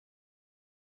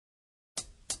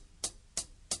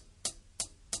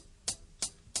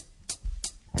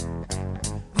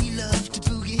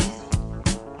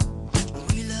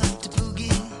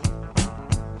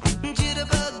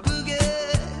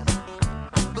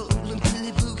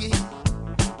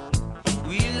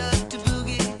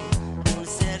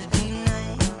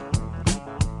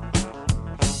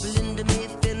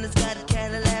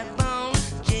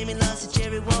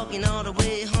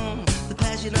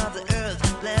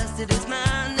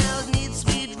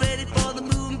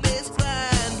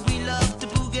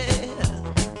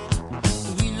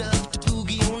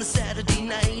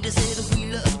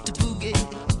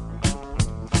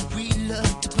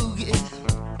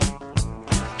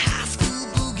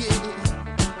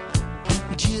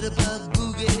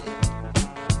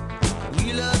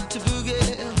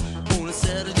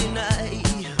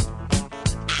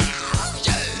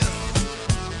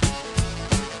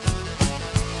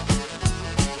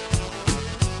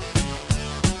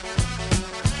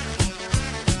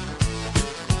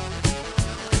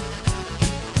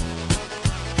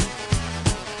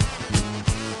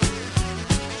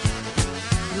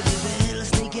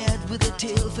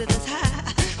is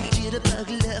high.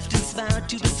 Jitterbug left and smiled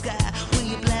to the sky. Wear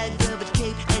your black velvet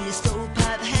cape and your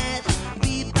stovepipe hat.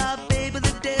 Bebop, baby,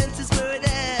 the dance is where it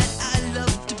at. I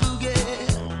love to boogie.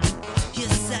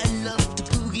 Yes, I love to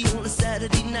boogie on a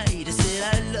Saturday night. I said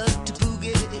I love to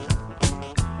boogie.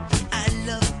 I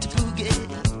love to boogie.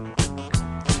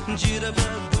 Jitterbug.